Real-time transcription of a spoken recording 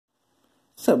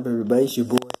What's up, everybody? It's your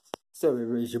boy. What's up,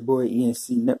 everybody? It's your boy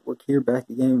E.N.C. Network here, back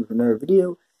again with another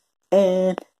video.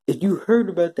 And if you heard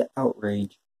about the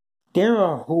outrage, there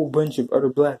are a whole bunch of other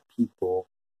black people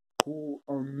who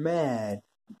are mad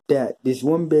that this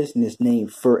one business named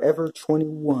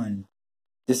Forever21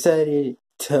 decided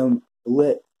to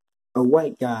let a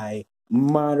white guy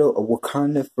model a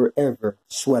Wakanda Forever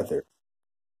sweater.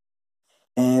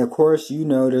 And of course, you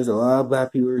know, there's a lot of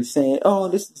black people who are saying, "Oh,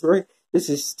 this is right. This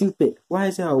is stupid. Why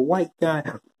is that a white guy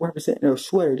representing a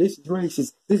sweater? This is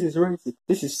racist. This is racist.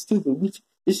 This is stupid.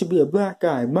 This should be a black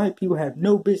guy. White people have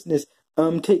no business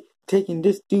taking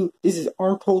this dude. This is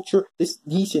our culture.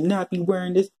 He should not be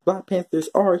wearing this. Black Panther's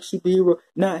our superhero,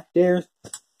 not theirs."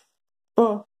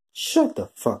 Oh, shut the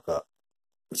fuck up.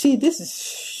 See, this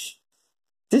is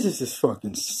just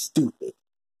fucking stupid.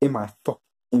 This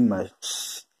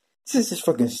is just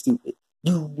fucking stupid.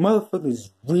 You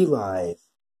motherfuckers realize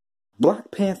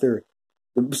Black Panther,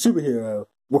 the superhero,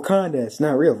 Wakanda, it's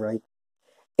not real, right?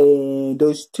 And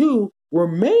those two were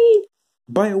made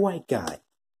by a white guy.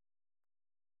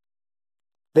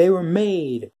 They were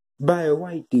made by a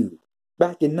white dude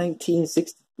back in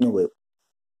 1960.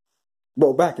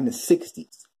 Back in the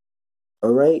 60s.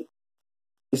 Alright?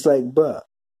 It's like, bruh.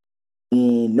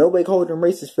 And nobody called them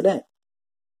racist for that.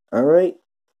 Alright?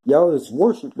 Y'all just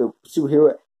worship the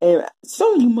superhero. And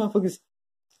some of you motherfuckers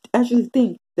actually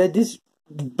think that this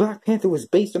Black Panther was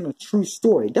based on a true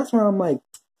story. That's why I'm like,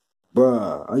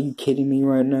 bruh, are you kidding me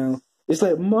right now? It's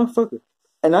like, motherfucker.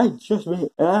 And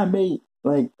I made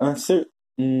like on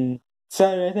certain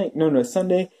Saturday, I think. No,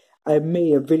 Sunday, I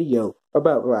made a video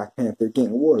about Black Panther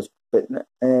getting awards.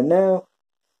 And now,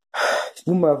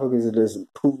 you motherfuckers are just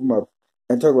proving up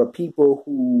and talk about people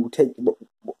who take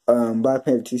Black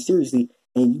Panther too seriously.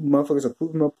 And you motherfuckers are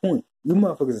proving my point. You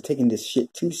motherfuckers are taking this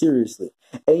shit too seriously.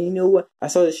 And you know what? I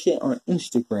saw this shit on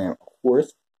Instagram, of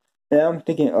course. And I'm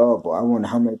thinking, oh boy, I wonder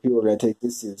how many people are going to take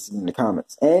this seriously in the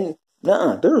comments. And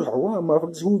there's a lot of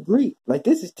motherfuckers who agree. Like,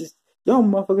 this is just, y'all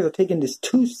motherfuckers are taking this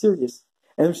too serious.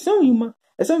 And some of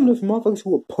those motherfuckers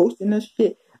who are posting that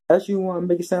shit actually want to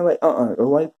make it sound like, a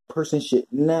white person should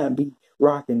not be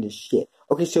rocking this shit.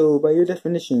 Okay, so by your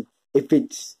definition, if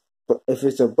it's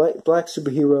a black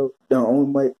superhero, the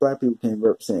only white black people can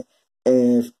represent.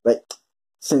 And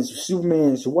since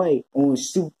Superman is white, only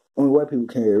white people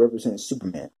can represent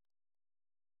Superman.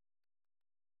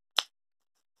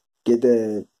 Get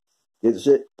the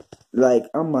shit? Like,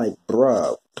 I'm like,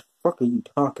 bruh, what the fuck are you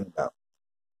talking about?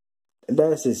 And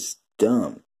that's just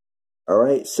dumb.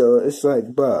 Alright, so it's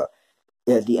like, bruh,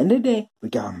 at the end of the day, we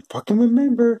gotta fucking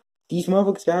remember, these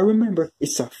motherfuckers gotta remember,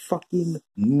 it's a fucking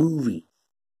movie.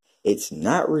 It's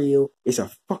not real. It's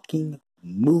a fucking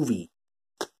movie.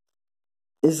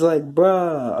 It's like,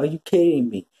 bruh, are you kidding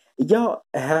me? Y'all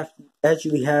have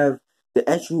the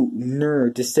actual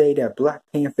nerve to say that Black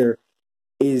Panther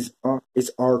is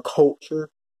our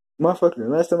culture. Motherfucker,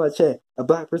 last time I checked, a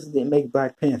black person didn't make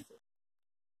Black Panther.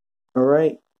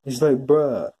 Alright? It's like,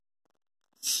 bruh.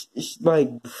 It's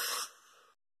like,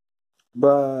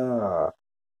 bruh.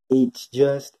 It's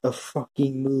just a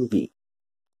fucking movie.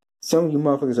 Some of you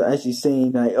motherfuckers are actually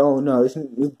saying like, oh no,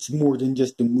 it's more than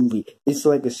just a movie. It's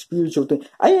like a spiritual thing.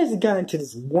 I actually got into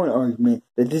this one argument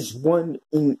that this one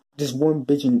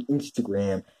bitch on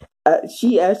Instagram.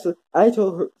 I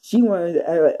told her she wanted to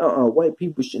act like, white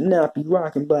people should not be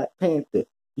rocking Black Panther.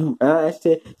 And I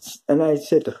said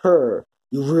to her,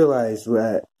 you realize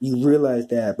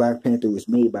that Black Panther was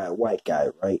made by a white guy,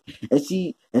 right? And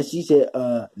she said,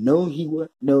 no, he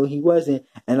wasn't.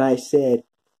 And I said,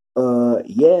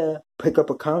 yeah, pick up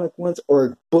a comic once or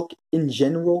a book in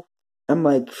general. I'm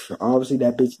like, obviously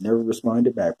that bitch never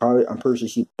responded back. I'm pretty sure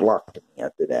she blocked me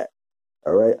after that.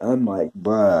 Alright? I'm like,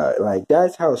 bruh, like,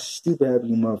 that's how stupid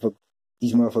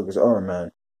these motherfuckers are,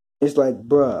 man. It's like,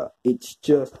 bruh, it's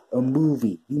just a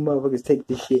movie. You motherfuckers take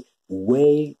this shit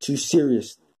way too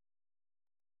seriously.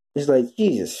 It's like,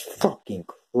 Jesus fucking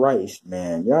Christ,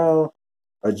 man. Y'all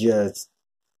are just,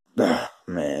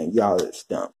 man, y'all is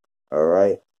dumb.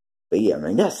 Alright? But yeah,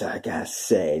 man, that's what I gotta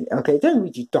say. Okay, tell me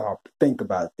what you think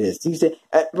about this. You said,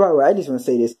 by the way, I just want to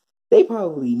say this. They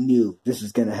probably knew this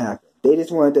was gonna happen. They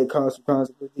just wanted to cause some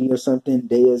controversy or something.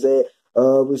 They just said,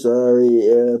 oh, we're sorry,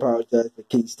 apologize, but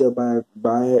can you still buy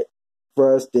it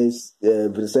for us? For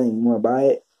the same, you want to buy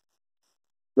it?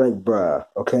 Like, bruh,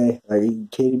 okay? Like, are you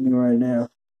kidding me right now?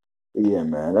 But yeah,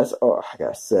 man, that's all I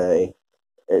gotta say.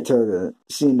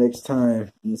 See you next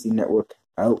time. E.N.C. Network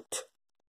out.